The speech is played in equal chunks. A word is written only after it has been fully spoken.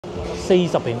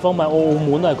40平方米，澳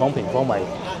門都係講平方米，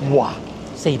哇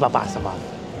，480萬。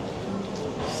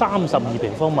32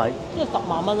平方米，即係10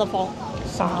萬蚊一方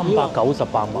，398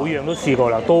萬。每樣都試過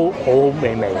啦，都好好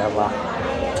味味係嘛？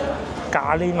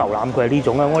咖喱牛腩佢係呢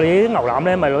種啊，我哋啲牛腩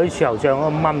咧咪攞啲豉油醬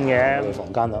嗰咁燜嘅。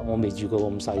房間啦，我未住過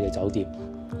咁細嘅酒店。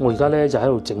我而家咧就喺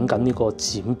度整緊呢個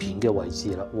剪片嘅位置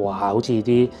啦。哇，好似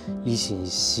啲以前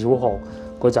小學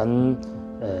嗰陣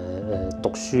讀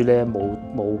書咧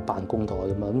冇辦公台咁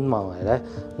啊。咁問題咧，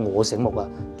我醒目啊！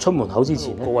出門口之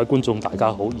前咧，各位觀眾大家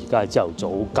好，而家係朝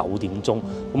頭早9點鐘，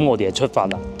咁我哋係出發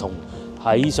啦。同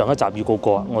喺上一集預告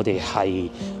過，我哋係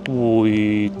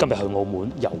會今日去澳門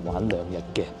遊玩2日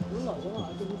嘅。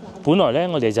本來咧，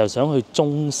我哋就想去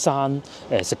中山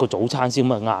食個早餐先，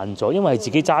咁啊晏咗，因為自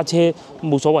己揸車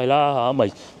冇所謂啦嚇，咪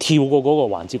跳過嗰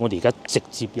個環節。我哋而家直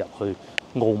接入去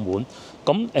澳門。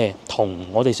咁同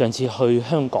我哋上次去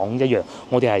香港一樣，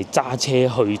我哋係揸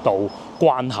車去到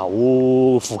關口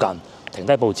附近停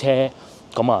低部車，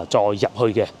咁啊再入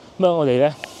去嘅。咁啊，我哋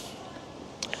咧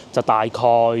就大概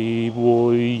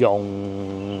會用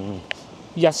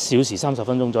1小時30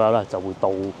分鐘左右啦，就會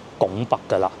到拱北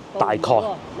㗎啦。大概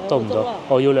到唔到？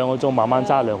我要2個鐘，慢慢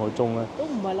揸2個鐘咧。都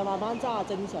唔係啦，慢慢揸，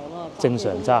正常啊。正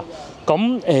常揸。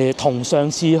咁同上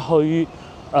次去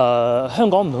香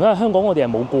港唔同，因為香港我哋係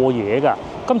冇過夜㗎。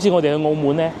今次我哋去澳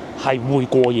門咧係會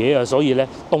過夜嘅，所以咧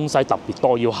東西特別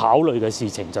多，要考慮嘅事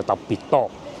情就特別多。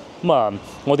咁啊，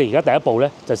我哋而家第一步咧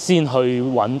就先去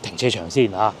揾停車場先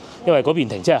嚇，因為嗰邊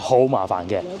停車係好麻煩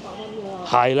嘅。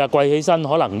係啦，貴起身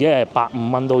可能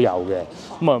100-5蚊都有嘅。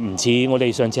咁啊，唔似我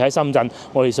哋上次喺深圳，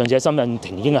我哋上次喺深圳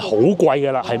停已經係好貴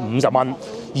㗎啦，係50蚊，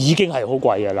已經係好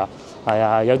貴㗎啦。係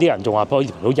啊，有啲人仲話可以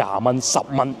停到20蚊、10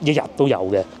蚊一日都有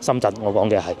嘅。深圳我講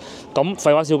嘅係，咁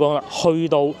廢話少講啦，去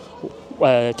到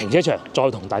停車場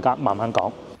再同大家慢慢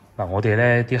講。嗱，我哋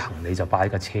咧啲行李就擺喺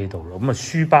架車度咯。咁啊，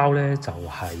書包咧就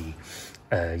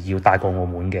係要帶過澳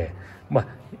門嘅。咁啊，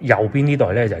右邊呢袋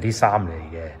咧就係啲衫嚟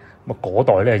嘅。咁啊，嗰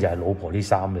袋咧就係老婆啲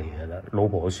衫嚟嘅啦。老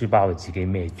婆嘅書包就自己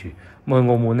孭住。咁去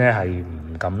澳門咧係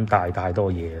唔敢帶太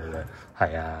多嘢嘅啦。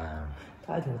係啊。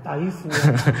帶條底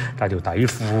褲，帶條底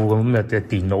褲咁啊！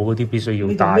電腦嗰啲必須要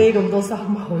帶。孭咁多衫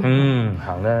去。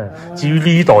行啦。至於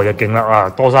呢袋就勁啦啊！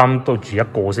多衫都住1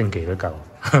個星期都夠。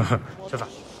出發。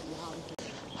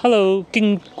Hello，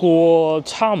 經過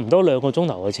差唔多2個鐘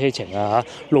頭嘅車程啊，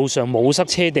路上冇塞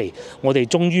車地，我哋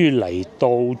終於嚟到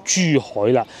珠海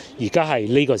啦。而家係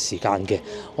呢個時間嘅，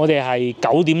我哋係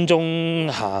9點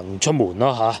鐘行出門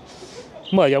咯嚇。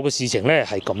咁啊，有個事情咧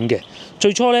係咁嘅。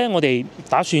最初咧，我哋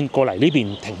打算過嚟呢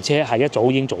邊停車，係一早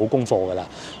已經做好功課㗎啦。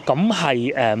咁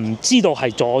係知道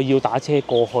係再要打車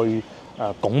過去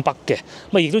拱北嘅。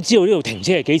咁啊，亦都知道呢度停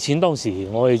車係幾錢。當時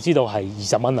我哋知道係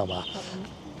20蚊係嘛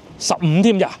，15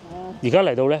添咋。而家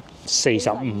嚟到咧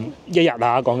45一日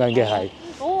啊，講緊嘅係。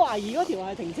我懷疑嗰條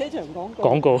係停車場廣告。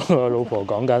廣告，老婆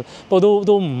講緊，不過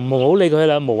都唔好理佢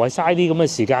啦，無謂嘥啲咁嘅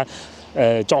時間。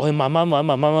再去慢慢揾，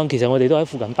慢慢揾。其實我哋都喺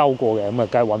附近兜過嘅，咁啊，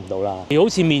梗係揾唔到啦。好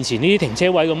似面前呢啲停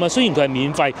車位咁啊，雖然佢係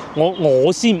免費，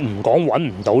我先唔講揾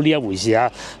唔到呢一回事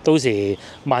啊。到時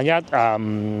萬一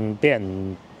俾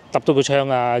人揼到個窗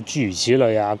啊，諸如此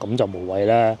類啊，咁就無謂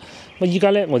啦。咁依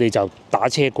家咧，我哋就打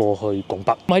車過去拱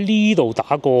北。喺呢度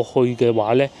打過去嘅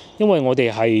話咧，因為我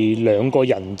哋係2個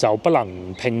人就不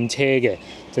能拼車嘅，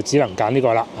就只能揀呢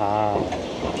個啦啊。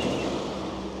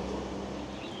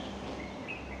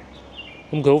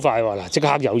咁佢好快喎，嗱，即刻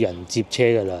有人接車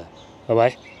㗎啦，係咪？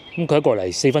咁佢一過嚟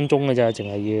4分鐘㗎咋，淨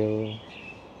係要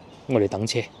我哋等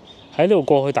車喺呢度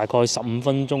過去大概15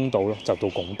分鐘到咯，就到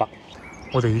拱北。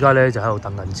我哋而家咧就喺度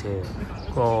等緊車，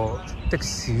個的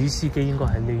士司機應該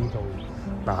喺呢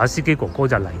度。嗱，司機哥哥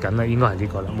就嚟緊啦，應該係呢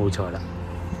個啦，冇錯啦。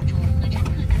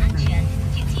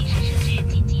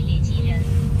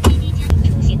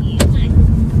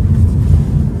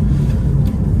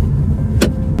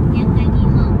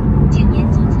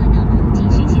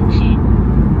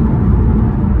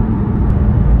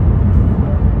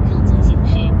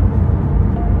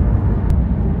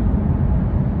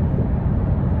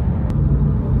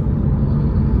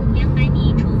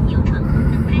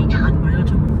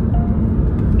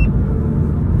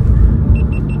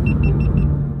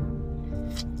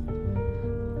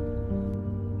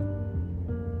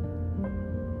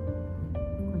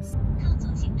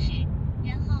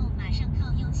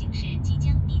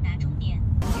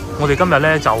我哋今日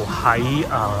咧就喺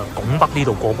拱北呢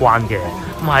度過關嘅，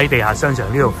咁喺地下商場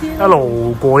呢度一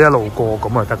路過咁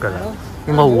就得㗎啦，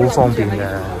應該好方便嘅。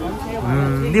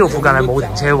呢度附近係冇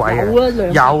停車位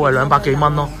嘅，有啊200幾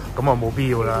蚊咯，咁啊冇必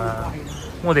要啦。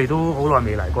我哋都好耐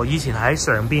未嚟過，以前喺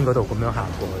上邊嗰度咁樣行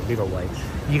過去呢個位，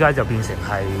依家就變成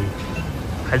係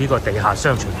喺呢個地下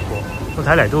商場過。我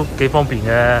睇嚟都幾方便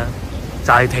嘅，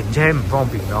就係停車唔方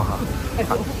便咯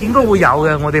嚇。應該會有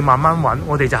嘅，我哋慢慢揾，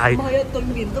我哋就係。唔係啊，對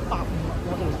面都150，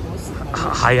我哋嗰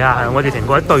時。係啊係，我哋停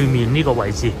過喺對面呢個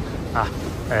位置啊。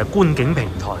觀景平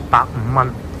台150蚊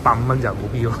，150蚊就冇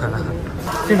必要啦。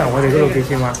先頭我哋嗰度幾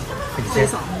錢話？停車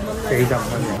45蚊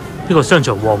嘅。呢個商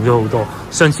場旺咗好多，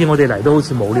上次我哋嚟都好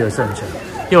似冇呢個商場，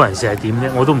因為係點啫？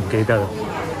我都唔記得啦，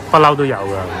不嬲都有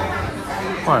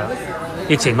㗎。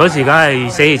疫情嗰時梗係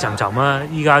死氣沉沉啦，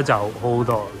依家就好好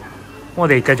多。我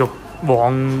哋繼續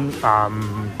往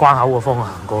關口個方向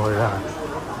行過去啦。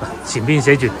前邊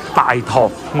寫住大堂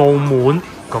澳門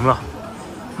咁咯。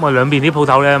咁啊兩邊啲鋪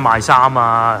頭咧賣衫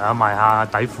啊，賣下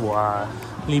底褲啊，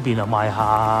呢邊啊賣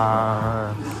下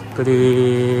嗰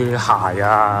啲鞋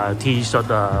啊、T 恤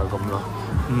啊咁咯。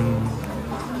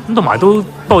咁同埋都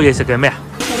多嘢食嘅咩啊？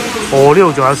呢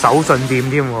度仲有手信店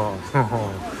添喎。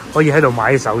可以喺度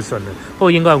買手信啊，不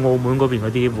過應該係澳門嗰邊嗰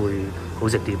啲會好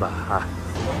食啲吧嚇。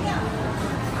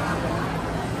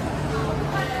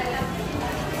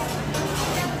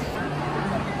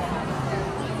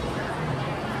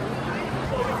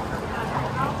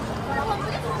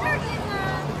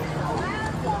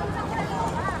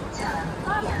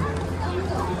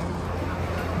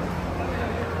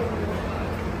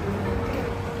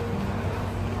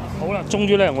好啦，終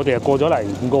於咧，我哋就過咗嚟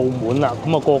澳門啦。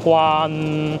咁啊過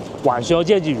關還算我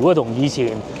知，如果同以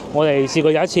前我哋試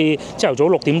過有一次朝頭早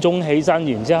6點鐘起身，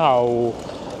然之後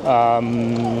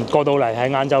過到嚟係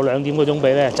晏晝2點嗰種比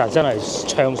咧，就真係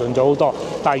暢順咗好多。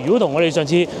但係如果同我哋上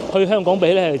次去香港比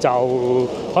咧，就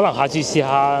可能下次試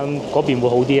下嗰邊會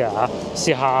好啲啊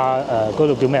嚇！試下嗰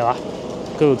度叫咩話？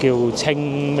嗰度叫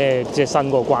清咩？即係新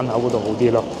嗰個關口嗰度好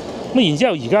啲咯。咁然之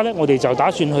後，而家咧，我哋就打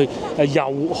算去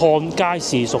祐漢街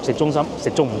市熟食中心食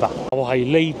中午飯，就係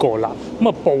呢個啦。咁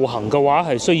啊，步行嘅話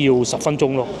係需要10分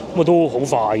鐘咯，咁啊都好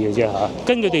快嘅啫嚇。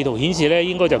根據地圖顯示咧，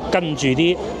應該就跟住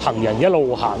啲行人一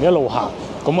路行，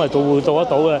咁啊會到得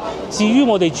到嘅。至於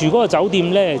我哋住嗰個酒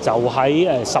店咧，就喺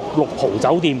16浦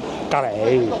酒店隔離。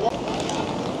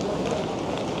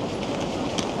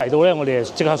嚟到咧，我哋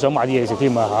即刻想買啲嘢食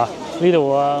添啊嚇！呢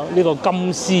度啊，呢個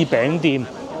金絲餅店。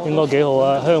應該幾好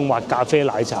啊！香滑咖啡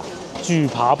奶茶、豬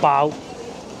扒包，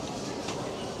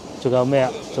仲有咩啊？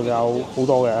仲有好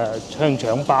多嘅香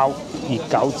腸包、熱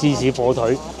狗、芝士火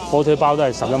腿包都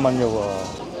係11蚊嘅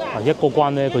喎。一個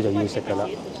關咧，佢就要食㗎啦。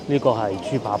呢個係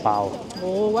豬扒包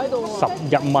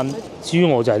，11蚊。至於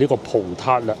我就係呢個葡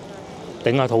撻啦，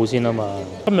頂下肚先啊嘛。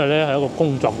今日咧係一個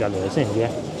工作日嚟嘅，星期幾？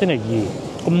星期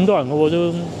2，咁多人嘅喎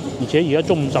都，而且而家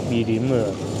中午12點啊。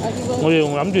我哋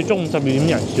仲諗住中午12點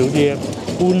人少啲。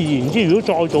換言之，如果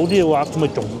再早啲嘅話，咁咪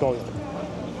仲多人。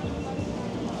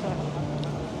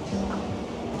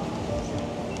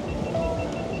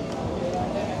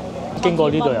經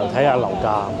過呢度又睇下樓價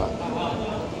啊嘛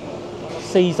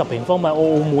，40平方米，澳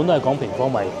門都係講平方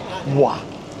米，哇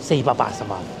，480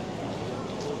萬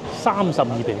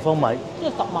，32平方米，即係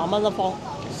10萬蚊一方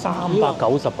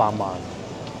，398萬，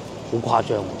好誇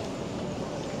張喎。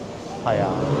係啊，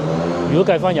如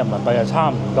果計翻人民幣就差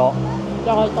唔多。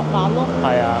又係10萬咯。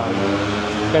係啊，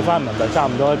計翻人民幣差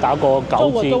唔多，打個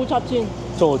9折。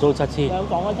租7000。租7000。2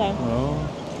房1廳。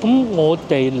咁我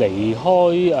哋離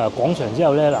開廣場之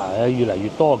後咧，嗱越嚟越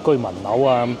多嘅居民樓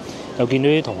啊，又見到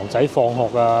啲同學仔放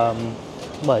學啊，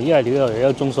咁啊，因為呢度呢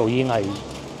個鐘數已經係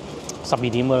12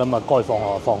點㗎啦嘛，該放學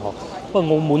就放學。不過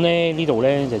澳門咧呢度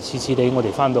咧就次次地，我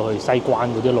哋翻到去西關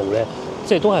嗰啲路咧，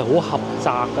即係都係好狹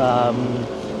窄啊。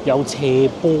有斜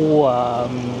坡啊！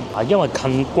因為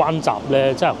近關閘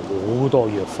咧，真係好多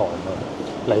藥房啊！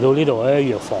嚟到呢度咧，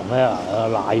藥房咧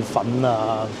奶粉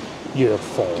啊、藥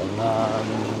房啊。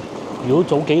如果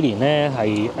早幾年咧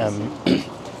係人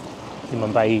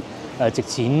民幣值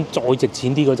錢再值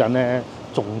錢啲嗰陣咧，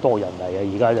仲多人嚟啊！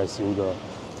而家就少咗。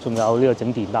仲有呢個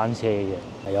整電單車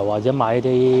嘅，又或者買一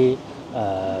啲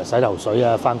洗頭水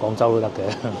啊，翻廣州都得嘅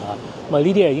嚇。咁啊呢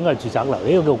啲係應該係住宅樓，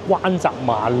呢個叫關閘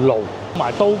馬路，同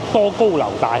埋都多高樓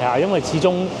大廈，因為始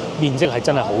終面積係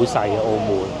真係好細嘅。澳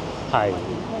門係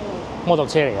摩托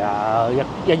車嚟啊，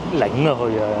一擰啊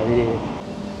去啊呢啲。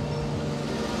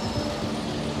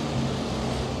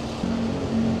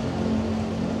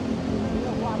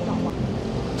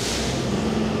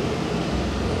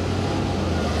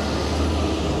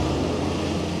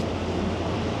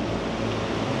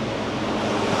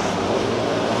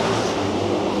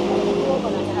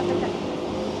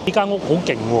呢間屋好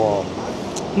勁喎！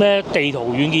咩地圖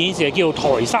軟件顯示係叫做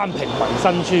台山平民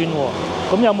新村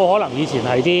喎。咁有冇可能以前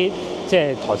係啲即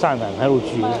係台山人喺度住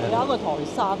咧？有一個台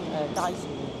山街市。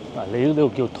嗱，你呢度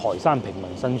叫台山平民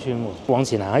新村喎。往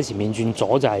前行喺前面轉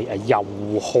左就係祐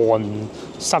漢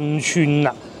新村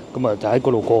啦。咁啊就喺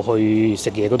嗰度過去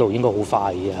食嘢嗰度應該好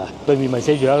快嘅嚇。對面咪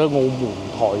寫住啦，澳門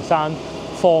台山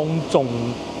坊眾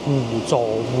互助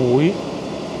會，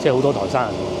即係好多台山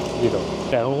人呢度。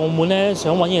其實澳門咧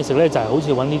想揾嘢食咧，就係好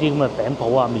似揾呢啲咁嘅餅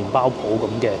鋪啊、麵包鋪咁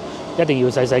嘅，一定要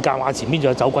細細間。哇！前面仲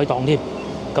有走鬼檔添，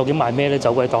究竟賣咩咧？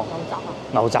走鬼檔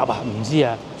牛雜啊？唔知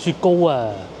啊，雪糕啊，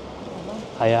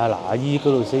係啊，嗱，阿姨嗰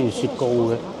度寫住雪糕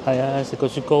嘅，係啊，食個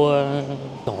雪糕啊。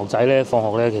同學仔咧放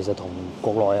學咧，其實同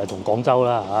國內啊、同廣州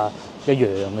啦嚇一樣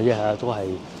嘅啫嚇，都係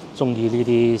中意呢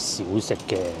啲小食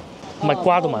嘅，蜜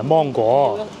瓜同埋芒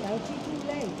果，有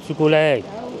朱古力。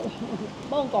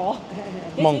芒果，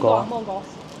芒果，芒果，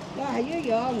又係一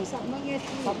樣10蚊一支。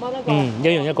10蚊一個。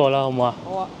一樣一個啦，好唔好啊？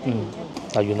好啊。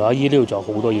嗱，原來阿姨呢度仲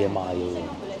有好多嘢賣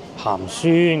嘅，鹹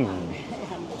酸、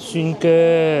酸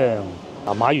薑。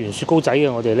嗱，買完雪糕仔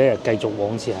嘅我哋咧，繼續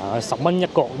往前行，10蚊一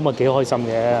個，咁啊幾開心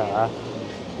嘅嚇。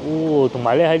哦，同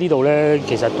埋咧喺呢度咧，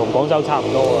其實同廣州差唔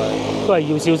多啊，都係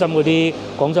要小心嗰啲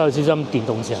廣州要小心電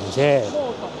動自行車。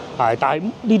係，但係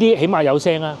呢啲起碼有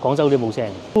聲啊，廣州啲冇聲。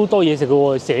都多嘢食嘅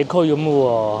喎，社區咁嘅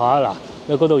喎嚇嗱，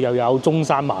你嗰度又有中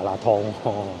山麻辣燙、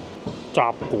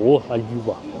雜果阿姨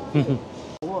話，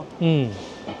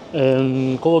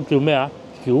嗰個叫咩啊？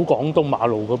曉廣東馬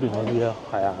路嗰邊嗰啲啦，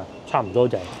係啊，差唔多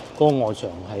就係嗰個外牆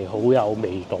係好有味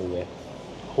道嘅，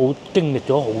好經歷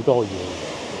咗好多嘢。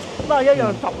都係一樣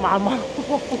10萬蚊。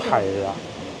係啦。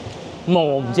咁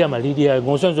我唔知係咪呢啲啊，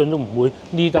我相信都唔會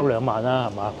呢得2萬啦，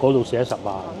係嘛？嗰度寫10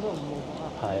萬。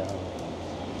係啊。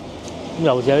咁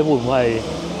又或者會唔會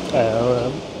係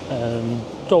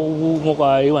租屋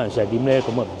啊？呢個人成日點咧？咁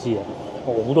啊唔知啊。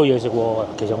好多嘢食喎，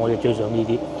其實我哋最想呢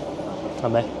啲，係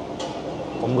咪？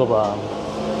咁噶噃，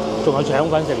仲有腸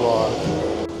粉食喎。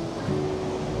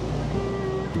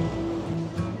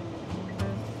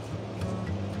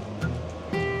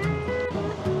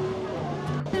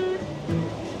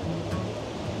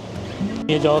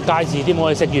仲有街市添，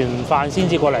我哋食完飯先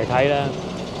至過嚟睇啦，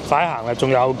快行啦，仲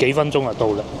有幾分鐘就到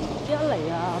啦。一嚟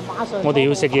啊，馬上。我哋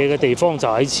要食嘢嘅地方就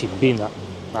喺前邊啦。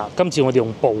嗱，今次我哋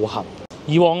用步行。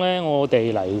以往咧，我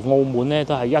哋嚟澳門咧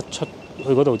都係一出去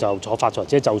嗰度就坐發財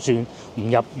車，就算唔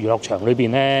入娛樂場裏邊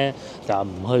咧，就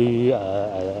唔去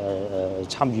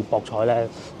參與博彩咧，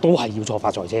都係要坐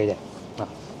發財車嘅。嗱，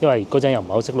因為嗰陣又唔係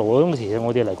好識路，咁其實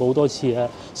我哋嚟過好多次啊，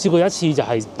試過一次就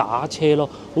係打車咯，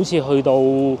好似去到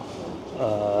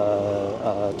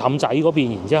氹仔嗰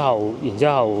邊，然之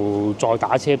後再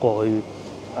打車過去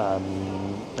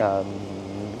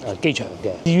機場嘅。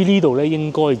至於呢度咧，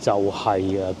應該就係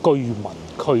居民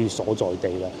區所在地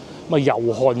啦。咁啊，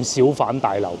祐漢小販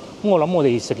大樓。咁我諗我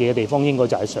哋食嘢嘅地方應該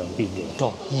就喺上邊嘅。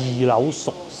錯，2樓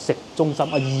熟食中心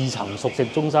啊，2層熟食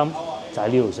中心就喺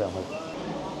呢度上去。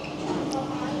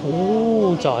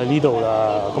哦，就係呢度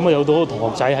啦。咁啊，有好多同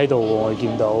學仔喺度喎，我哋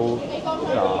見到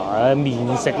嗱，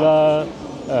麵食啦。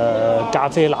咖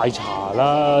啡奶茶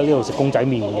啦，呢度食公仔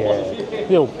麵嘅，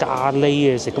呢度咖喱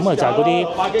嘅食，咁啊就係嗰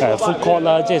啲food court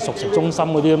啦，即係熟食中心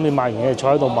嗰啲咁，你買完嘢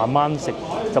坐喺度慢慢食，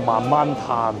就慢慢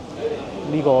嘆。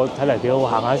呢個睇嚟幾好，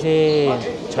行下先。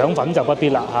腸粉就不必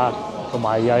啦嚇，同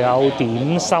埋又有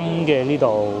點心嘅呢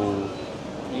度。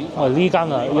呢間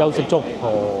啊休息粥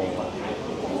哦，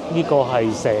呢個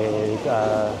係食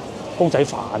煲仔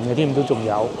飯嘅添，都仲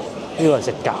有呢個係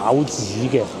食餃子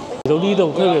嘅。嚟到呢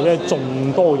度區域咧，仲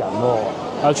多人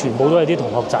喎，啊，全部都係啲同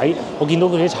學仔。我見到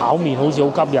佢啲炒麵好似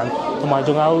好吸引，同埋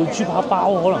仲有豬扒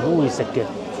包，可能都會食嘅。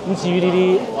咁至於呢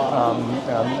啲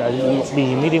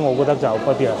麵呢啲，我覺得就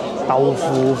不啲啦。豆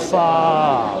腐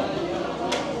花，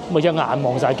咁啊一眼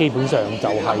望晒，基本上就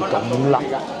係咁啦。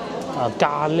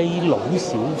咖喱佬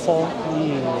小方，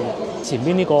前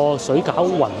邊呢個水餃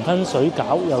雲吞水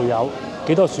餃又有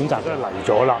幾多選擇都嚟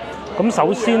咗啦。咁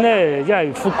首先咧，因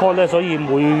為 food court 咧，所以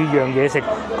每樣嘢食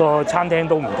個餐廳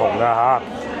都唔同㗎嚇。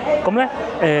咁咧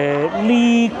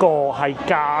呢個係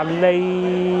咖喱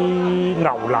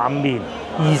牛腩麵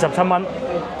，27蚊。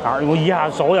啊，我以下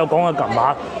所有講嘅金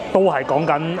額都係講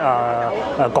緊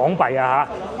港幣啊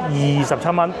嚇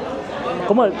，27蚊。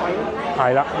咁啊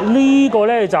係啦，呢個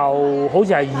咧就好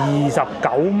似係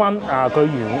29蚊啊，佢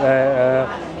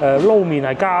撈麵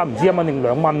係加唔知1蚊定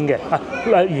2蚊嘅，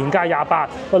原價28，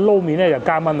個撈麵咧就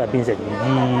加蚊啊，變成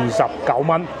29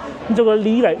蚊。咁仲有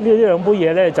呢兩杯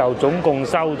嘢咧，就總共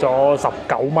收咗19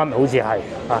蚊，好似係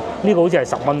啊，呢個好似係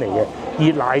10蚊嚟嘅。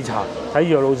熱奶茶睇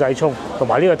住個老細沖，同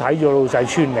埋呢個睇住個老細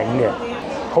穿檸嘅。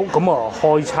好，咁啊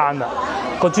開餐啦。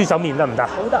個豬手麵得唔得？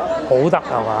好得。好得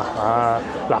係嘛？啊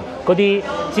嗱，嗰啲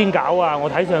煎餃啊，我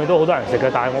睇上去都好多人食嘅，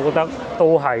但係我覺得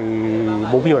都係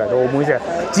冇必要嚟到澳門食。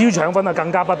至於腸粉啊，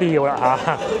更加不必要啦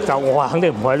嚇。就我肯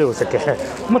定唔會喺呢度食嘅。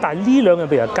咁啊，但係呢兩樣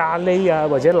譬如咖喱啊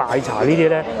或者奶茶呢啲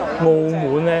咧，澳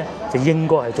門咧就應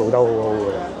該係做得好好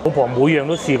嘅。老婆每樣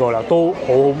都試過啦，都好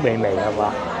好味味係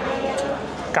嘛？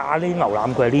咖喱牛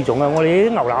腩佢係呢種啊，我哋啲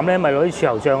牛腩咧咪攞啲豉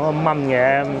油醬咁燜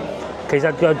嘅。其實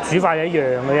個煮法係一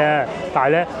樣嘅啫，但係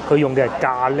咧佢用嘅係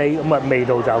咖喱，咁啊味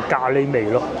道就有咖喱味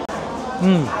咯。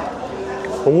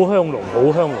好香濃，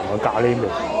好香濃嘅咖喱味。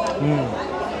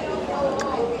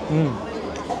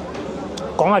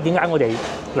講下點解我哋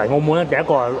嚟澳門咧？第一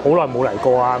個係好耐冇嚟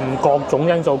過啊，各種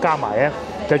因素加埋咧，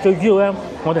就最主要咧，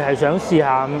我哋係想試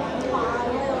下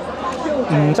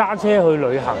唔揸車去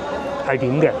旅行係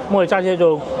點嘅。咁我哋揸車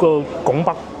到個拱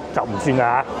北就唔算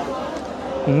㗎。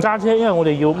唔揸車，因為我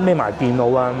哋要孭埋電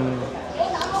腦啊、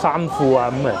衫褲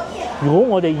啊咁嘅。如果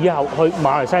我哋以後去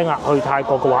馬來西亞、去泰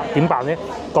國嘅話，點辦咧？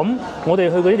咁我哋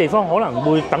去嗰啲地方可能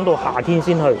會等到夏天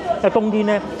先去，因為冬天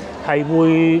咧係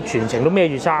會全程都孭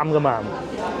住衫噶嘛。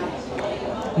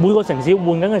每個城市換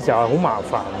緊嘅時候係好麻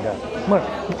煩嘅，咁啊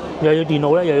又要電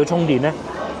腦咧，又要充電咧，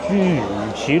諸如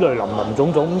此類林林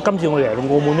總總。今次我哋嚟到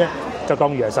澳門咧，就當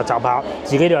如係實習下，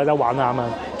自己都有得玩下啊嘛。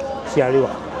試下呢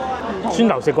個先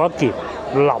頭食過一件。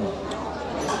腍，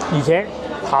而且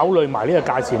考慮埋呢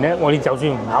個價錢咧，我哋就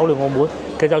算唔考慮澳門，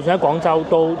其實就算喺廣州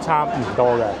都差唔多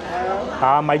嘅。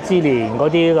米芝蓮嗰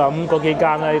啲咁嗰幾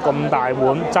間咧咁大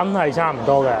碗，真係差唔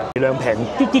多嘅，量平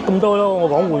啲啲咁多咯。我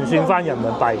講換算翻人民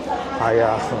幣，係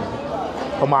啊，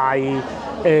同埋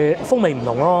風味唔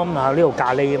同咯。呢度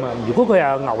咖喱啊嘛，如果佢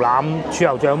係牛腩豉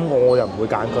油醬，我又唔會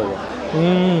揀佢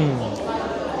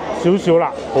嘅。少少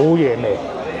辣，好嘢味。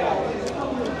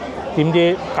點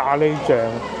啲咖喱醬、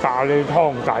咖喱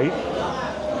湯底，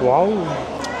哇！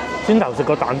先頭食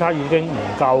個蛋撻已經唔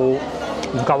夠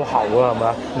厚啊，係咪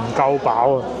啊？唔夠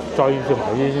飽啊，再要食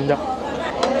埋啲先得。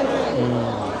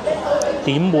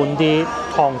點滿啲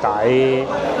湯底，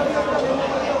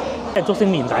即係竹升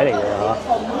麵底嚟嘅嚇。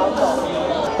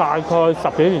大概10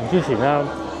幾年之前啦，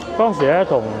當時咧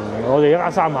同我哋一家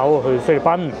三口去菲律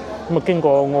賓，咁啊經過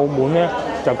澳門咧，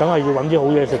就梗係要揾啲好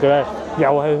嘢食嘅咧。又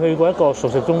係去過一個熟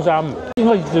食中心，應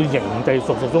該叫營地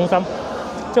熟食中心。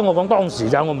即係我講當時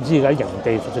咋，我唔知而家營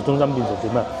地熟食中心變成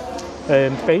點啊？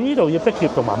比呢度要逼貼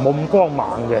同埋冇咁光猛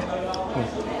嘅。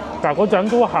但係嗰陣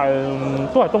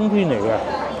都係冬天嚟嘅。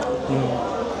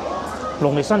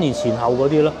農曆新年前後嗰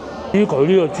啲咯。至於佢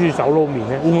呢個豬手撈麵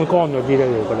咧，會唔會乾咗啲咧？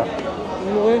你覺得？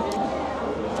唔會。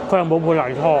佢又冇配例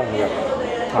湯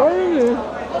嘅。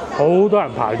好多人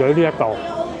排隊呢一度。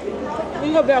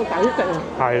應該比較抵食啊。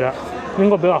係啦。應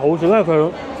該比較好食，因為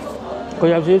佢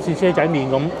有少少似車仔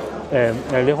麵咁，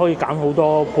你可以揀好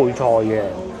多配菜嘅，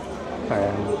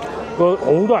好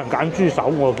多人揀豬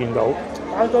手我見到。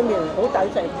揀咗麵好抵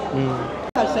食。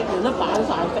係食完都飽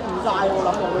晒，食唔晒我諗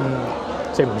我。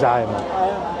食唔晒係咪？係啊。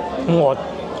咁我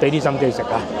俾啲心機食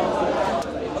啊！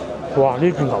哇！呢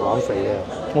件牛腩肥啊，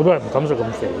我都係唔敢食咁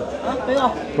肥。俾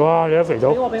我。哇！你都肥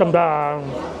到得唔得啊？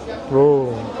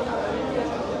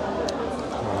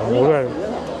我都係。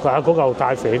嗰嚿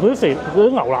太肥，嗰啲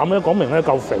牛腩咧講明咧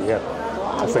夠肥嘅，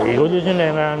肥嗰啲先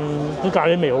靚啊！啲咖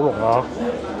喱味好濃啊，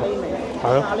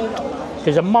係咯。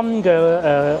其實炆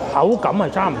嘅口感係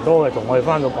差唔多嘅，同我哋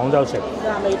翻到廣州食。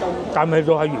但味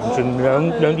道係完全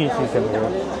兩件事情嚟嘅，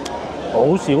好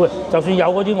少嘅。就算有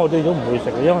嗰啲，我哋都唔會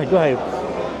食嘅，因為都係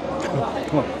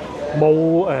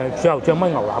冇豉油醬炆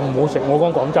牛腩唔好食。我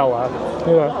講廣州啊，呢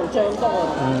個牛醬多啊。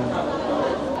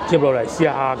接落嚟試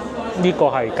下呢個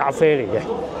係咖啡嚟嘅。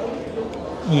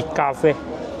熱咖啡，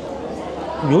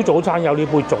如果早餐有呢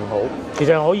杯仲好，其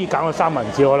實可以揀個三文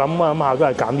治，我諗下都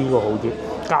係揀呢個好啲。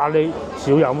咖喱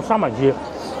少有三文治，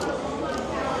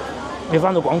你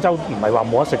翻到廣州唔係話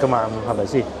冇得食噶嘛，係咪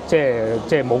先？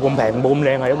即係冇咁平、冇咁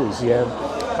靚係一回事啊。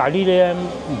但係呢啲咧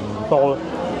唔多咯。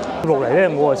落嚟咧，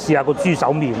我啊試下個豬手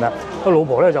麵啦。個老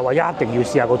婆咧就話一定要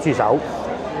試下個豬手，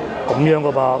咁樣噶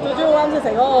噃。最中意啱先食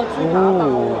嗰個豬扒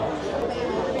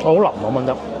好腍啊，炆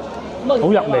得。好入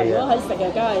味嘅。如果喺食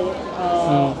嘅，梗係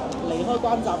離開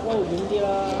關閘嗰度遠啲啦。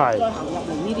係。再行入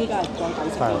嚟呢啲，梗係再抵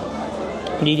食啲。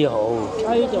呢啲好。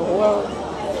呢就好啦。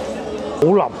好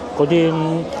腍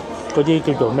嗰啲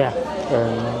叫做咩啊？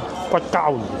骨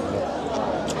膠原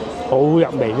嘅，好入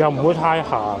味，又唔會太鹹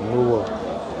嘅喎，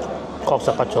確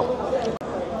實不錯。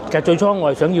其實最初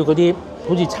我係想要嗰啲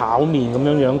好似炒麵咁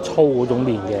樣粗嗰種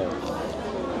麵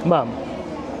嘅，咁啊。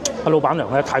阿老闆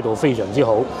娘咧態度非常之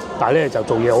好，但係咧就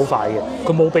做嘢好快嘅，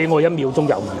佢冇俾我1秒鐘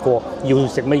猶豫過要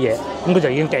食乜嘢，咁佢就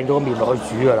已經掟咗個麵落去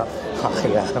煮㗎啦，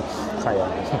係啊，係啊，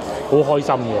好開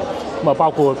心嘅。咁啊，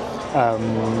包括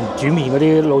煮麵嗰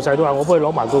啲老細都話：我幫你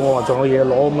攞埋個，我話仲有嘢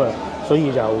攞咁啊，所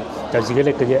以就自己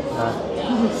拎嘅啫啊。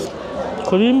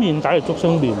佢啲麵底係竹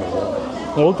升麵嚟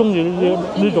嘅，我中意呢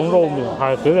種撈麵，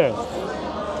係幾靚，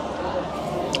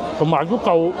同埋都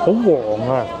夠好黃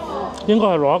啊，應該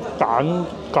係落一蛋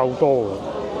夠多嘅，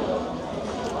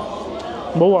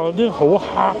冇話啲好黑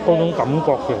嗰種感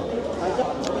覺嘅。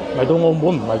嚟到澳門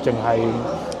唔係淨係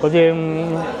嗰啲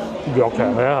娛樂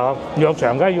場嘅嚇，娛樂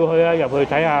場梗係要去啊，入去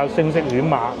睇下聲色犬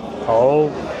馬好，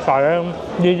但係咧呢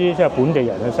啲即係本地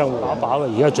人嘅生活打飽啦，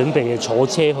而家準備坐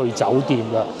車去酒店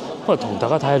啦。不過同大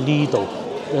家睇下呢度，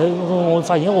我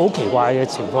發現一個好奇怪嘅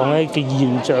情況咧嘅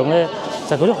現象咧，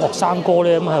就係嗰啲學生哥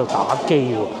咧咁喺度打機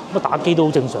喎，咁打機都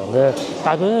好正常嘅，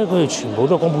但係佢哋全部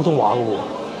都係講普通話嘅喎，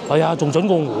係啊，仲準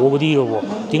過我嗰啲嘅喎，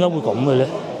點解會咁嘅咧？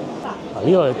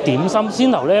呢個係點心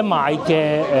先頭咧賣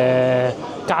嘅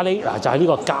咖喱嗱，就係呢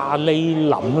個咖喱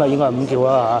諗啦，應該係咁叫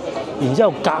啦嚇。然之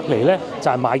後隔離咧就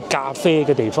係買咖啡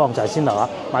嘅地方，就係先頭啊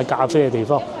買咖啡嘅地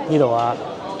方呢度啊。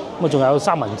咁啊仲有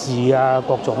三文治啊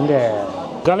各種嘅。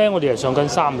而家咧我哋係上緊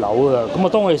3樓㗎，咁啊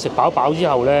當我哋食飽之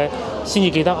後咧，先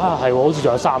至記得啊係喎，好似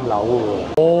仲有3樓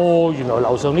喎。哦，原來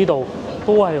樓上呢度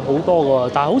都係好多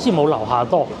㗎，但係好似冇樓下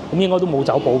多，咁應該都冇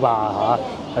酒保吧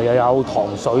嚇？係又有糖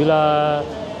水啦。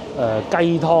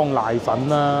雞湯奶粉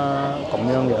啦咁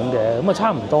樣嘅，咁啊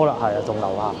差唔多啦，係啊，同樓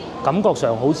下感覺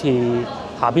上好似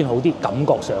下邊好啲，感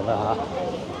覺上啊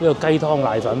嚇。呢個雞湯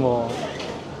奶粉喎，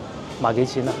賣幾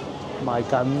錢啊？賣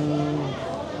緊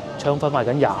腸粉賣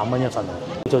緊20蚊一份，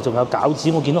仲有餃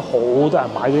子，我見到好多人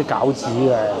買嗰啲餃子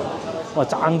嘅，我話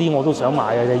爭啲我都想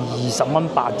買嘅，20蚊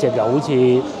8隻又好似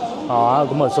係嘛，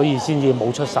咁啊所以先至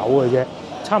冇出手嘅啫，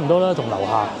差唔多啦，同樓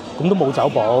下咁都冇酒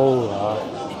保啊。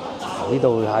呢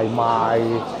度係賣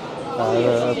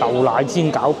豆奶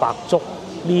煎餃白粥，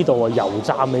呢度啊油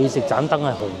炸美食盞燈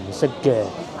係紅色嘅，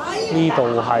呢度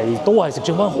都係食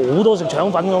腸粉，好多食腸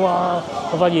粉㗎嘛，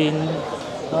我發現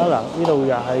啊嗱，呢度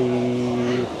又係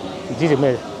唔知食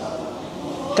咩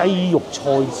雞肉菜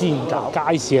煎餃，街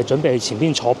市啊準備去前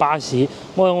邊坐巴士，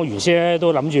我原先咧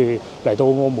都諗住嚟到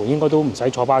澳門應該都唔使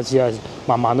坐巴士啊，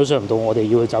慢慢都上唔到我哋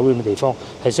要去酒店嘅地方，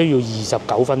係需要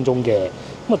29分鐘嘅。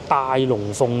咁啊，大龍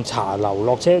鳳茶樓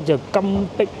落車就金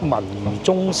碧文娛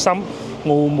中心，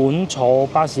澳門坐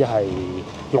巴士係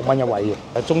6蚊一位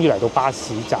嘅。終於嚟到巴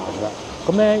士站啦。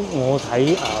咁咧，我睇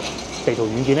地圖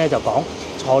軟件咧就講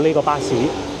坐呢個巴士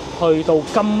去到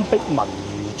金碧文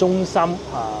娛中心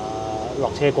落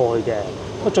車過去嘅。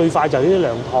咁最快就呢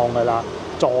2趟㗎啦。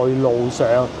在路上，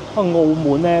澳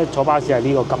門咧坐巴士係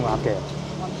呢個金額嘅。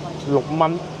6蚊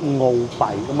澳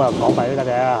幣咁啊，港幣都得嘅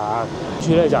嚇。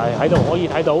處咧就係喺度可以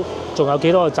睇到，仲有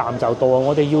幾多個站就到啊！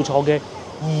我哋要坐嘅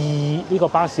呢個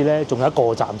巴士咧，仲有1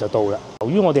個站就到啦。由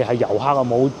於我哋係遊客啊，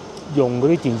冇用嗰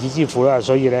啲電子支付啦，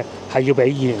所以咧係要俾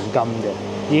現金嘅，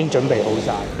已經準備好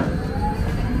晒。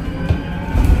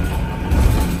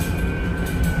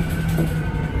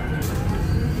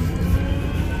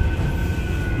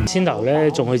先頭咧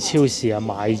仲去超市啊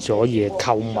買咗嘢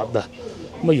購物啊！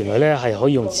咁啊，原來咧係可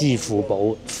以用支付寶，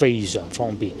非常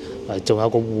方便。仲有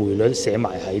個匯率寫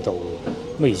埋喺度。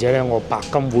咁而且咧，我白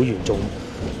金會員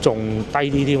仲低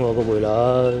啲添喎個匯率。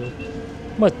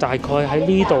咁啊，大概喺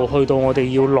呢度去到我哋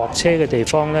要落車嘅地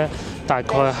方咧，大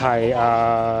概係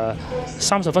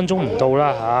30分鐘唔到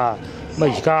啦嚇。咁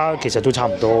啊，而家其實都差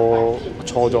唔多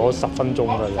錯咗10分鐘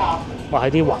㗎啦。我喺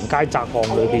啲橫街窄巷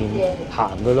裏邊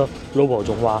行嘅咯。老婆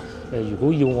仲話如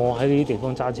果要我喺呢啲地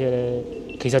方揸車咧。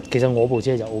其實我部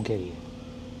車就 O K 嘅，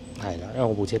係啦，因為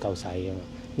我部車夠細㗎嘛，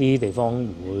呢啲地方唔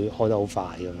會開得好快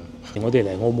㗎嘛。我哋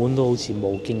嚟澳門都好似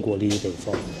冇經過呢啲地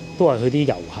方，都係去啲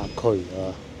遊客區啊。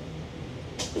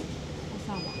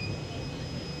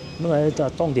因為咧，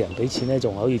當地人俾錢咧，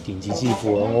仲可以電子支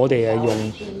付啊。我哋係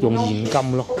用現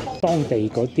金咯。當地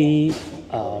嗰啲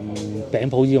餅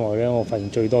鋪之外咧，我發現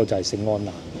最多就係聖安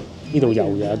娜，呢度又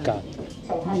有一間。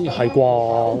係啩？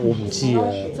我唔知啊。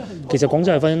其實廣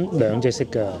州係分2隻色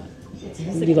㗎，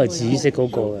呢個係紫色嗰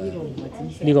個嘅，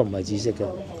呢個唔係紫色嘅，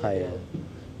係啊。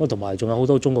咁同埋仲有好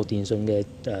多中國電信嘅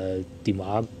電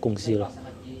話公司咯。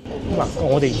嗱，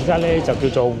我哋而家咧就叫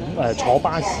做坐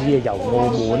巴士嘅遊澳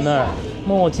門啦。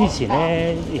咁我之前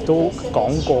咧亦都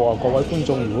講過啊，各位觀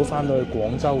眾如果翻到去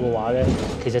廣州嘅話咧，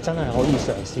其實真係可以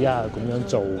嘗試下咁樣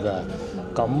做㗎。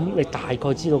咁你大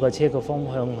概知道架車嘅方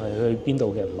向係去邊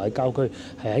度嘅，唔喺郊區，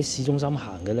係喺市中心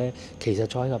行嘅咧。其實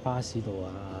坐喺個巴士度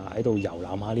喺度遊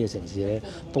覽下呢個城市咧，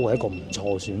都係一個唔錯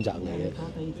嘅選擇嚟嘅。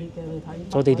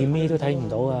坐地鐵咩都睇唔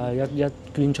到啊！一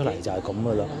捐出嚟就係咁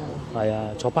噶啦。係啊，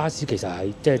坐巴士其實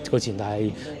係即係個前提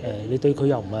係你對佢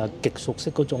又唔係極熟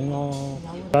悉嗰種咯。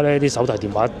而家咧啲手提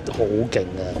電話好勁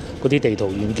啊，嗰啲地圖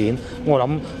軟件，我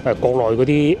諗國內嗰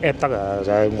啲 app 得啊，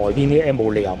就係外邊啲 app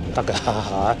冇理由唔得㗎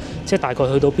嚇。即係大概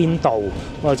去到邊度，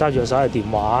咁啊揸住個手提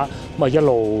電話，咁啊一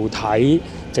路睇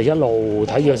就一路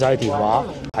睇住個手提電話，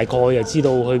大概就知道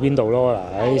去邊度咯。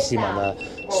嗱，啲市民啊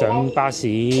上巴士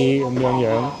咁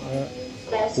樣，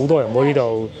好多人喎呢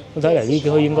度。睇嚟呢區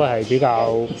應該係比較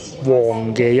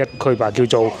旺嘅一區吧，叫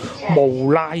做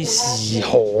慕拉士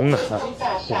巷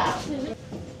啊。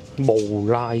慕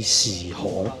拉士巷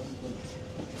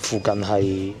附近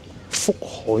係福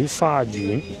海花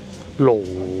園、羅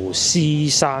斯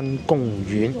山公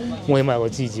園。我起碼有個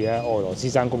知字啊，羅斯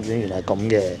山公園原來係咁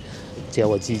嘅，只有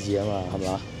個知字啊嘛，係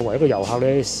嘛？作為一個遊客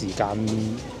咧，時間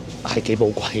係幾寶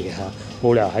貴嘅嚇，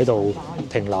冇理由喺度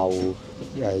停留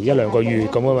一兩個月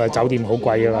咁啊嘛，酒店好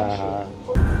貴啊嘛嚇。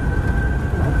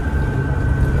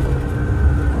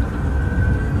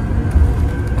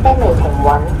聲未平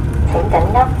穩，請緊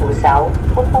握扶手。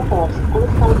Footpath will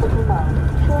slow down now.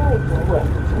 Truly平穩，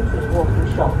請緊握扶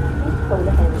手。Please hold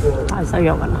the handrail。大西洋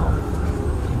銀行。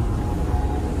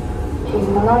注意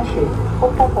安全。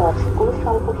Footpath will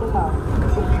slow down now。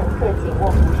請乘客緊握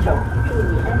扶手，注意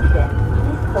安全。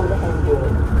Please hold the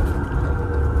handrail。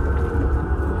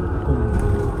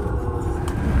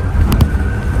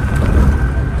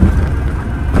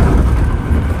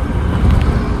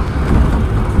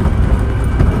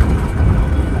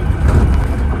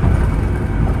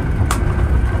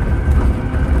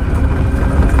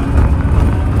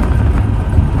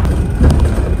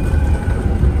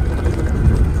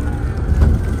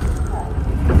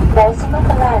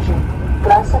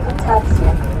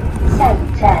下一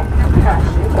站塔什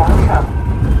廣場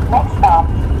 ，Next stop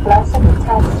藍色的塔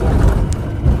什。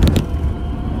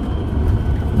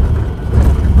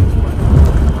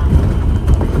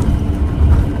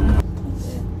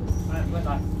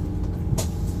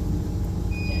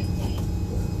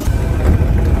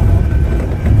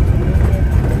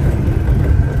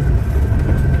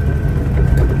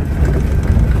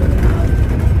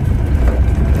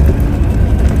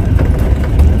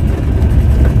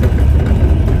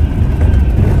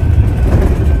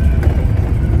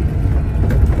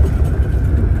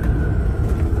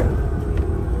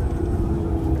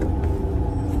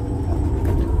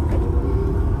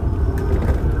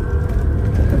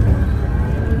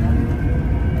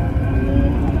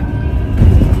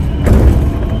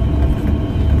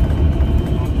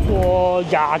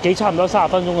20幾差唔多30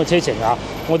分鐘嘅車程啊！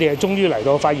我哋係終於嚟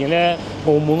到，發現咧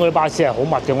澳門嗰啲巴士係好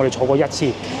密嘅。我哋坐過一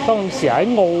次，當時喺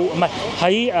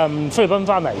菲律賓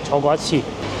翻嚟坐過一次，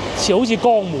好似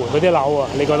江門嗰啲樓啊！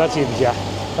你覺得似唔似啊？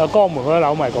江門嗰啲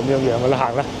樓咪咁樣嘅啦，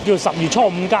行啦，叫10月初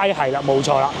5街係啦，冇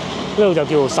錯啦。呢度就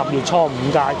叫10月初5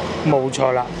街，冇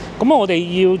錯啦。咁我哋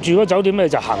要住嗰酒店咧，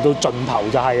就行到盡頭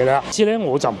就係啦。次咧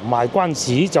我就唔賣關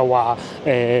子，就話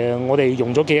我哋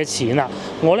用咗幾多錢啦？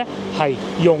我咧係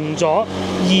用咗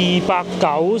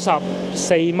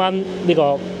294蚊呢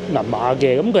個銀碼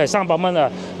嘅，咁佢係300蚊啊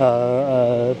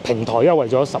平台優惠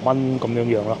咗10蚊咁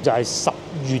樣咯，就係10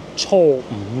月初5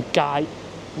街。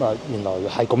原來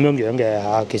係咁樣嘅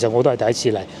嚇，其實我都係第一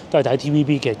次嚟，都係睇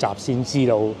TVB 劇集先知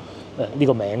道呢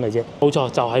個名嘅啫。冇錯，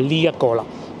就係呢一個啦。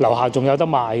樓下仲有得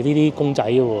賣呢啲公仔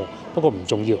嘅喎，不過唔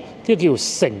重要。呢個叫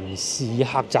城市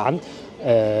客棧，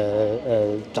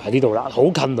就喺呢度啦，好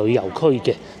近旅遊區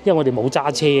嘅。因為我哋冇揸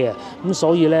車啊，咁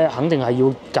所以咧肯定係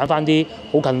要揀翻啲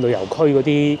好近旅遊區嗰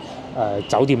啲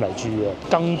酒店嚟住嘅。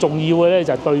更重要嘅咧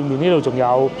就係對面呢度仲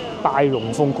有大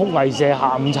龍鳳曲藝社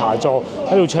下午茶座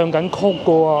喺度唱緊曲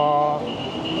嘅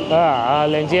喎，啊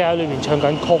靚姐喺裏面唱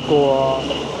緊曲嘅喎，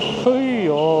嘿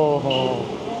呦！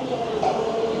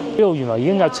呢度原來已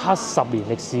經有70年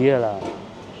歷史㗎啦，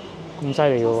咁犀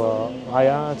利嘅喎，係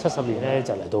啊，70年咧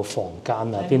就嚟到房間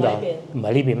啦，邊度？唔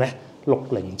係呢邊咩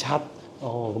？607，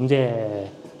哦，咁即係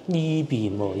呢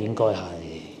邊喎，應該係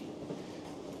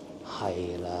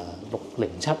啦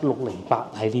，607、608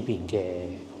喺呢邊嘅，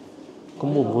咁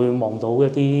會唔會望到一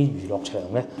啲娛樂場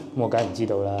咧？咁我梗係唔知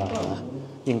道啦，係嘛？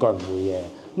應該唔會嘅。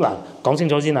咁嗱，講清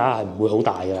楚先嚇，係唔會好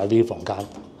大㗎啦呢啲房間嚇，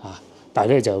但係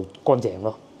咧就乾淨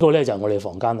咯。呢個咧就係我哋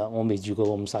房間啦，我未住過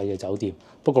咁細嘅酒店。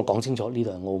不過講清楚，呢度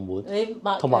係澳門，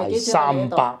同埋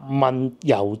300蚊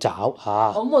有找嚇。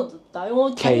咁我睇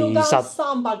嗰間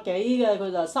300幾嘅，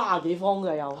佢就30幾方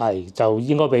嘅有。係就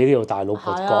應該俾呢度大老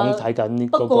婆講睇緊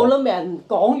嗰個。不過都未人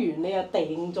講完，你又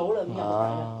訂咗啦咁又係。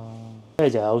跟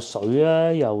住就有水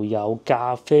啦，又有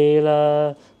咖啡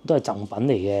啦，都係贈品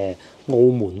嚟嘅。澳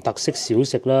門特色小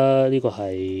食啦，呢個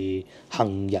係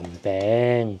杏仁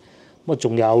餅，咁啊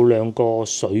仲有2個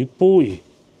水杯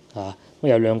啊，咁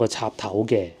有2個插頭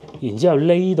嘅。然之後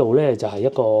呢度咧就係一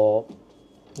個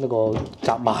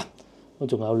夾萬，咁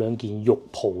仲有2件浴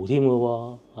袍添嘅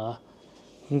喎，啊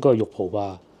應該係浴袍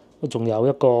吧。咁仲有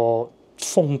一個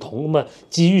風筒咁啊。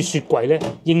至於雪櫃咧，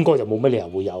應該就冇乜理由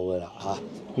會有㗎啦嚇。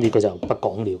呢個就不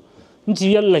講了。咁至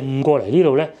於一擰過嚟呢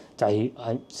度咧，就係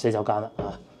喺洗手間啦嚇。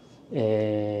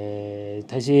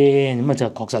睇先，咁啊就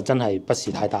確實真係不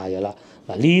是太大㗎啦。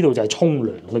嗱呢度就係沖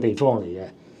涼嘅地方嚟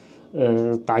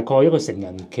嘅。大概一個成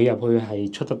人企入去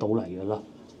係出得到嚟㗎啦。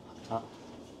啊，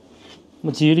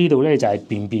咁至於呢度咧就係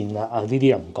便便啦。啊呢啲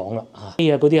又唔講啦嚇。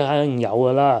啲嗰啲肯定有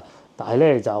㗎啦，但係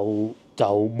咧就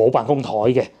冇辦公台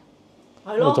嘅。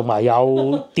係咯。同埋有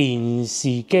電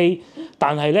視機，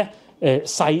但係咧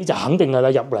細就肯定㗎啦。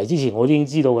入嚟之前我已經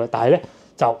知道㗎，但係咧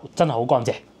就真係好乾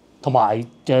淨，同埋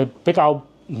比較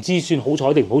唔知算好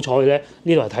彩定唔好彩嘅咧。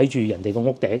呢度係睇住人哋個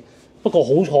屋頂，不過好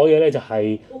彩嘅咧就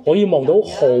係可以望到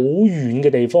好遠嘅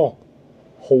地方，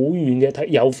好遠嘅睇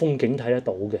有風景睇得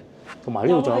到嘅，同埋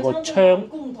呢度仲有個窗，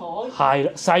係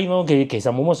啦細咯，其實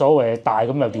冇乜所謂，大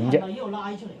咁又點啫？係咪呢度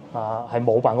拉出嚟？啊，係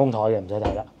冇辦公台嘅，唔使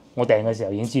睇啦。我訂嘅時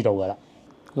候已經知道㗎啦。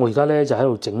我而家咧就喺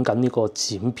度整緊呢個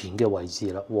剪片嘅位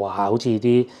置啦。哇，好似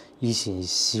啲以前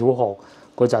小學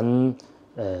嗰陣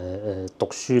讀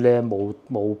書咧冇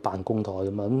辦公台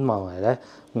咁啊。咁後嚟咧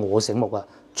我醒目啊，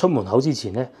出門口之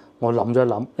前咧我諗咗一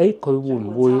諗，佢會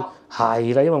唔會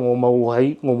係啦？因為我冇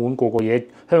喺澳門過過夜，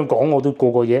香港我都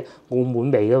過過夜，澳門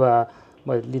味㗎嘛。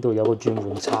咁啊呢度有個轉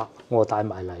換冊，我帶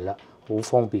埋嚟啦，好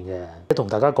方便嘅。同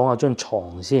大家講下張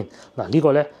床先。嗱呢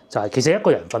個咧就係其實一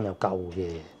個人瞓就夠嘅。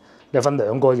你瞓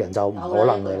2個人就唔可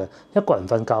能嘅啦，一個人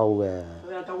瞓夠嘅。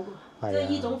佢又夠，即係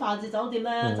呢種快捷酒店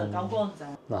咧就夠乾淨。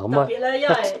嗱咁啊，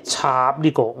一插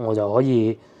呢個我就可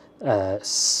以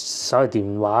手提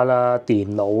電話啦、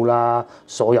電腦啦，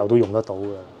所有都用得到嘅。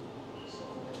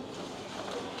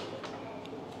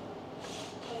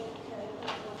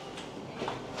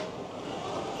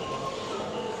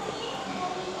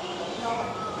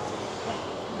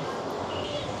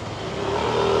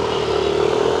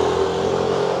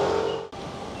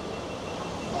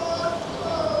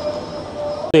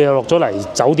我哋又落咗嚟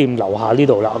酒店樓下呢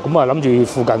度啦，咁啊諗住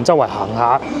附近周圍行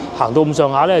下，行到咁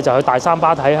上下咧就去大三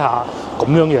巴睇下，咁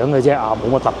樣嘅啫啊，冇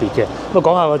乜特別嘅。咁啊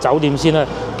講下個酒店先啦。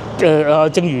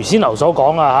正如先頭所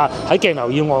講啊嚇，喺鏡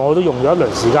頭以外我都用咗一輪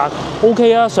時間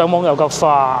 ，OK 啊，上網又夠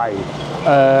快，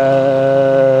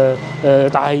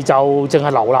但係就淨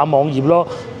係瀏覽網頁咯。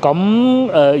咁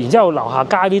然之後樓下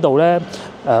街呢度咧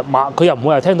佢又唔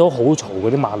會係聽到好嘈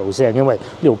嗰啲馬路聲，因為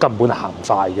呢度根本係行唔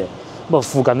快嘅。咁啊，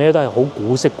附近咧都係好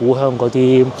古色古香嗰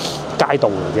啲街道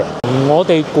嚟嘅。我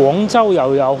哋廣州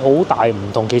又有好大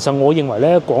唔同。其實我認為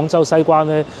咧，廣州西關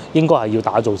咧應該係要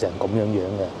打造成咁樣嘅。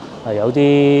係有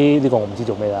啲呢個我唔知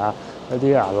做咩啦，有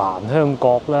啲蘭香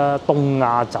閣啦、東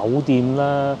亞酒店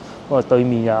啦，咁啊對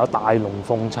面又有大龍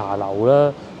鳳茶樓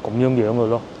啦，咁樣嘅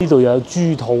咯。呢度又有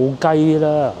豬肚雞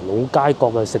啦，老街角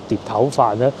啊食碟頭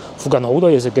飯啦，附近好多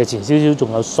嘢食嘅，前少少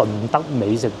仲有順德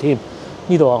美食添。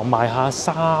呢度啊賣下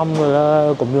衫㗎啦，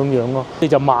咁樣咯。你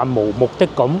就漫無目的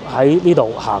咁喺呢度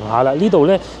行下啦。呢度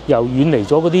咧又遠離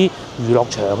咗嗰啲娛樂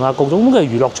場啊，各種咁嘅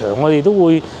娛樂場，我哋都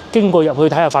會經過入去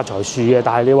睇下發財樹嘅。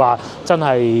但係你話真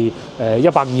係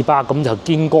100、200咁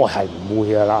就應該係唔會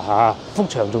㗎啦嚇。幅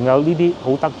牆仲有呢啲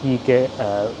好得意嘅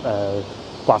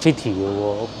graffiti 嘅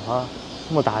喎嚇。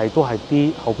咁啊，但係都係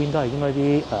啲後邊都係應該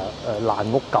啲爛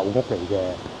屋舊屋嚟嘅，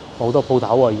好多鋪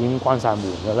頭啊已經關晒門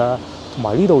㗎啦。同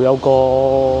埋呢度有個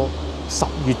10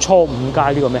月初5街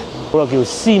呢個咩？嗰個叫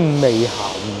鮮味鹹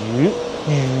魚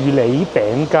魚梨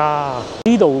餅家。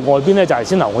呢度外邊咧就係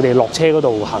先頭我哋落車嗰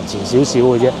度行前少少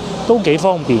嘅啫，都幾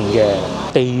方便嘅。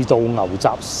地道牛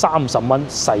雜30蚊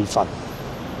細份。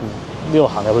呢度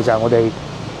行入去就係我哋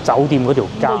酒店嗰條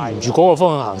街，沿住嗰個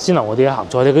方向行，先頭我哋一行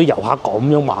錯，睇啲遊客咁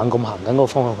樣猛咁行緊嗰個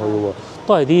方向去嘅喎，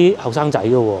都係啲後生仔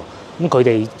嘅喎。咁佢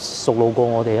哋熟路過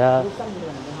我哋啊。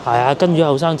係啊，跟住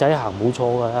後生仔行冇錯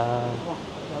㗎啦。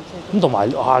咁同埋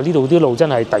呢度啲路真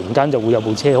係突然間就會有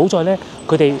部車，好在咧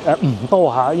佢哋唔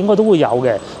多嚇，應該都會有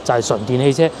嘅，就係純電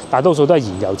汽車，大多數都係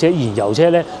燃油車。燃油車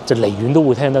咧就離遠都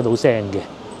會聽得到聲嘅，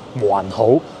還好。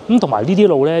咁同埋呢啲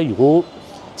路咧，如果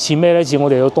似咩咧？似我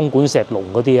哋個東莞石龍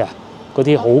嗰啲啊，嗰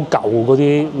啲好舊嗰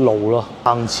啲路咯。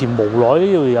行前無耐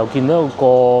呢度又見到一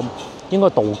個應該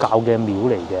道教嘅廟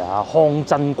嚟嘅嚇，康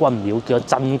真君廟，叫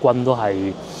真君都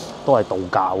係道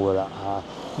教㗎啦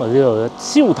嚇。咁啊呢度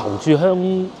燒頭炷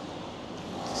香，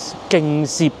敬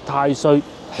攝太歲，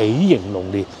喜迎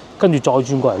龍年。跟住再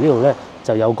轉過嚟呢度咧，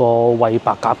就有個餵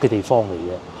白鴿嘅地方嚟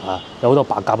嘅，有好多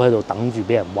白鴿喺度等住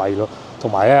俾人餵咯。同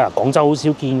埋咧，廣州好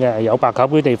少見嘅，有白鴿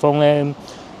嗰啲地方咧，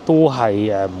都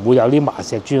係唔會有啲麻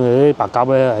石磚，啲白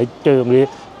鴿咧喺啄嗰啲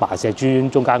麻石磚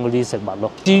中間嗰啲食物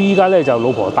咯。至於依家咧就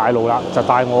老婆帶路啦，就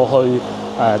帶我去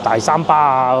大三巴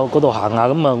啊嗰度行下，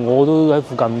咁啊我都喺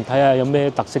附近睇下有咩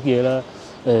特色嘢啦。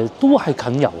都係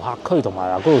近遊客區，同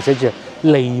埋嗰度寫住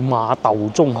利馬竇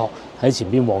中學喺前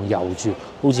邊往右轉，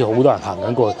好似好多人行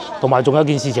緊過去。同埋仲有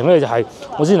件事情咧，就係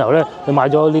我先頭咧，你買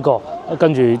咗呢個，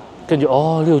跟住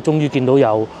哦，呢度終於見到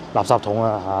有垃圾桶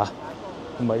啦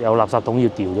嚇，咁啊有垃圾桶要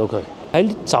掉咗佢。喺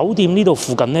酒店呢度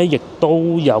附近咧，亦都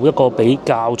有一個比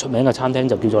較出名嘅餐廳，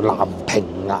就叫做南屏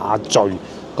雅聚。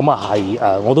咁啊係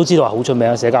我都知道係好出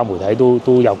名，社交媒體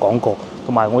都有講過。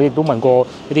同埋我亦都問過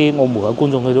一啲澳門嘅觀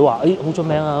眾，佢都話：好出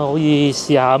名啊，可以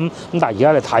試下咁。但係而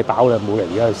家你太飽啦，冇嚟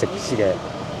而家去食先嘅。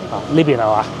呢邊係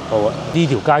嘛？好啊！呢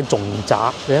條街仲窄，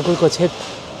你睇嗰個車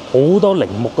好多鈴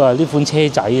木啊！呢款車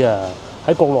仔啊，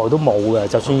喺國內都冇嘅，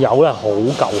就算有咧，好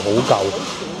舊，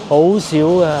好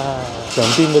少啊！上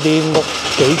邊嗰啲屋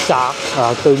幾窄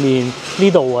啊，對面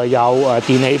呢度啊有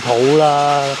電器鋪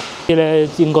啦，啲咧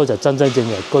應該就真正嘅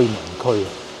居民區。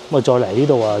咁啊，再嚟呢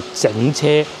度啊，整車、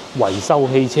維修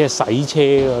汽車、洗車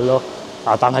嘅咯。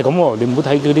但係咁喎，你唔好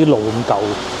睇佢啲路咁舊，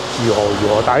如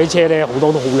何，但係啲車咧好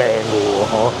多都好靚嘅喎，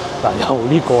嗱有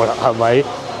呢個啦，係咪？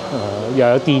又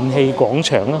有電器廣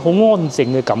場啦，好安靜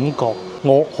嘅感覺。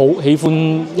我好喜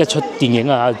歡一出電影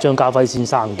啊，張家輝先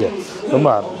生嘅，咁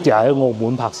啊又喺澳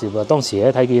門拍攝啊。當時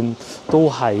咧睇見都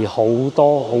係好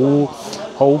多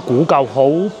好古舊、好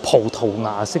葡萄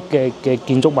牙式嘅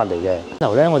建築物嚟嘅。然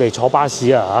後咧，我哋坐巴士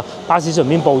啊嚇，巴士上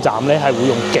面報站咧係會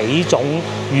用幾種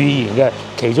語言嘅，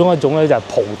其中一種咧就係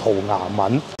葡萄牙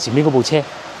文。前面嗰部車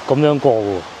咁樣過喎，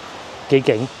幾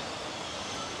勁！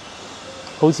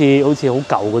好似好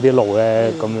舊嗰啲路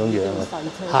咧咁樣樣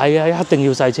嘅，係啊，一定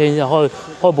要細車先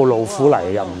開部路虎嚟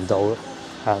入唔到。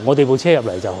我哋部車入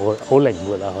嚟就好靈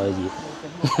活啊，可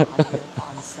以。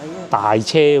大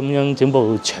車咁樣整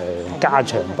部加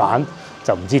長版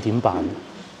就唔知點辦。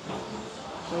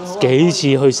幾次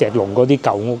去石龍嗰啲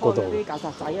舊屋嗰度。啲曱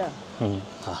甴仔啊。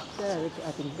即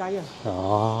係電雞啊。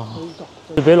哦。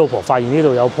要俾老婆發現呢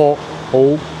度有棵好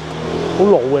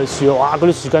老嘅樹，哇！嗰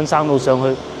啲樹根生到上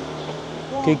去。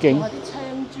幾勁！係啲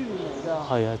青磚嚟㗎。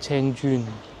係啊，青磚。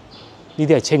呢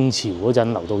啲係清朝嗰陣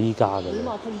留到依家嘅。起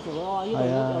碼清朝咯，呢度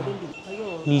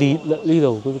有啲裂啦，呢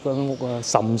度嗰間屋啊，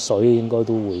滲水應該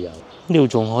都會有。呢度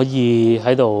仲可以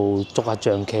喺度捉下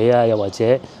象棋啊，又或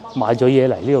者買咗嘢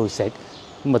嚟呢度食，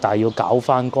咁啊，但係要搞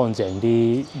翻乾淨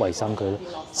啲衞生佢咯。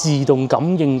自動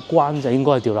感應關就應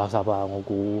該係掉垃圾啊，我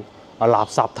估啊，垃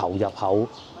圾頭入口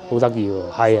好得意喎。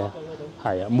係啊，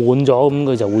滿咗咁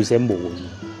佢就會寫滿。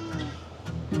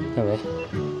係咪？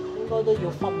應該都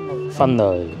要分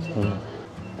類。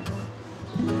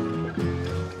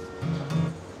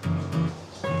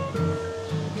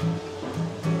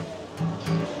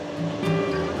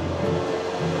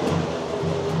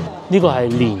呢個係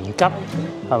連吉，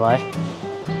係咪？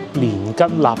連吉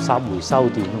垃圾回收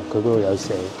點，佢嗰度有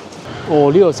寫。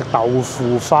呢度食豆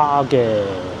腐花嘅，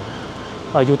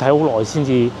要睇好耐先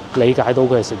至理解到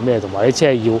佢係食咩，同埋啲車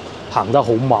係要行得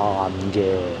好慢嘅。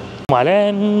同埋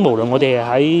咧，無論我哋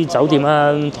喺酒店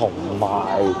啦，同埋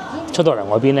出到嚟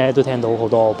外邊咧，都聽到好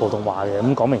多普通話嘅，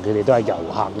咁講明佢哋都係遊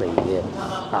客嚟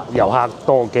嘅。遊客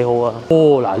多幾好啊！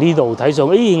嗱呢度睇上，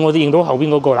我哋認到後邊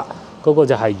嗰個啦，嗰個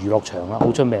就係娛樂場啦，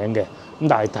好出名嘅。咁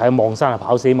但係睇望山啊，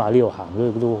跑死馬呢度行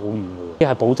都好遠嘅。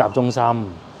呢係補習中心，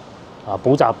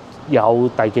補習有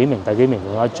第幾名仲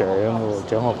有獎嘅喎，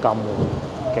獎學金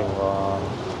嘅，勁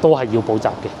喎，都係要補習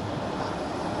嘅。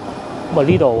咁啊，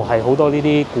呢度係好多呢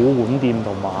啲古玩店，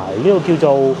同埋呢個叫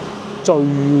做聚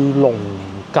龍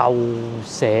舊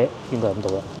社，應該係咁讀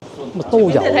啦。咁啊，多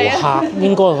遊客應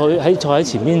該坐喺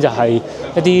前面就係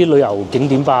一啲旅遊景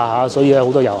點吧嚇，所以咧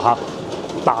好多遊客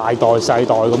大袋細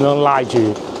袋咁樣拉住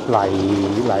嚟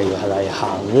行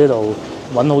呢度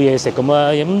揾好嘢食咁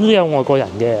啊，咁都有外國人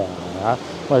嘅嚇。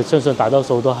我哋相信大多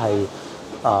數都係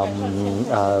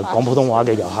講普通話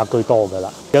嘅遊客居多㗎啦，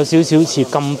有少少似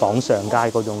金榜上街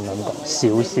嗰種感覺，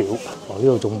少少。呢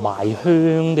度仲賣香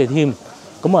嘅添，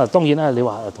咁啊當然啦，你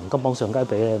話同金榜上街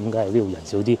比咧，咁梗係呢度人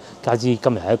少啲。加之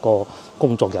今日係一個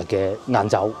工作日嘅晏晝，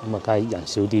咁啊梗係人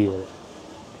少啲嘅。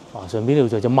上邊呢度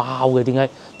仲有隻貓嘅，點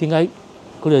解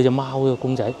嗰度有隻貓嘅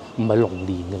公仔？唔係龍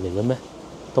年嘅嚟嘅咩？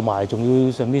同埋仲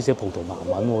要上邊寫葡萄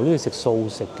牙文喎，呢度食素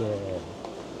食嘅。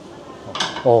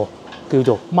叫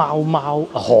做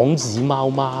巷子貓，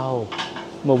咁啊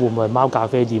會唔會係貓咖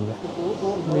啡店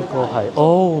咧？呢個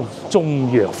係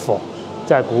中藥房，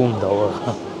真係估唔到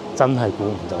啊！真係估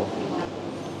唔到。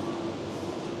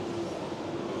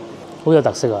好有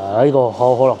特色啊！呢個可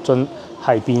樂樽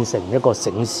係變成一個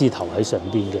醒獅頭喺上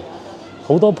邊嘅。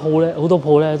好多鋪咧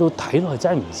都睇落去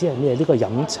真係唔知係咩，呢個飲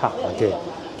茶嘅。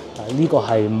呢個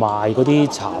係賣嗰啲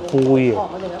茶杯嘅。咁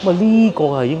啊呢個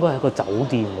係應該係個酒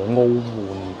店嘅澳門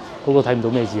嗰個睇唔到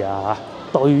咩字啊！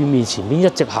對面前邊一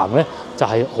直行咧就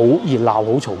係好熱鬧、好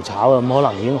嘈吵啊！咁可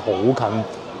能已經好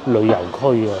近旅遊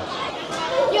區啊！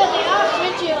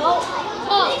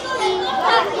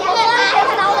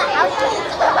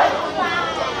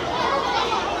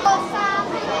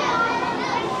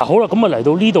好啦，咁啊嚟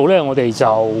到呢度咧，我哋就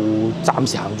暫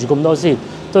時行住咁多先，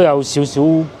都有少少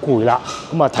攰啦。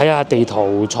咁啊睇下地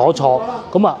圖坐坐，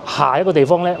咁啊下一個地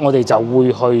方咧，我哋就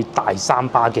會去大三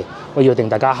巴嘅。我約定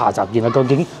大家下集見啦。究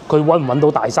竟佢揾唔揾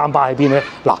到大三巴喺邊咧？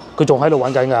嗱，佢仲喺度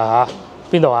揾緊㗎嚇。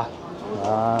邊度啊？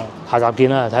下集見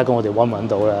啦，睇下我哋揾唔揾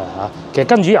到啦嚇。其實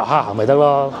跟住遊客行咪得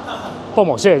咯。幫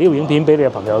忙share呢條影片俾你嘅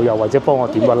朋友，又或者幫我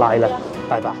點個 like 啦。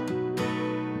拜拜。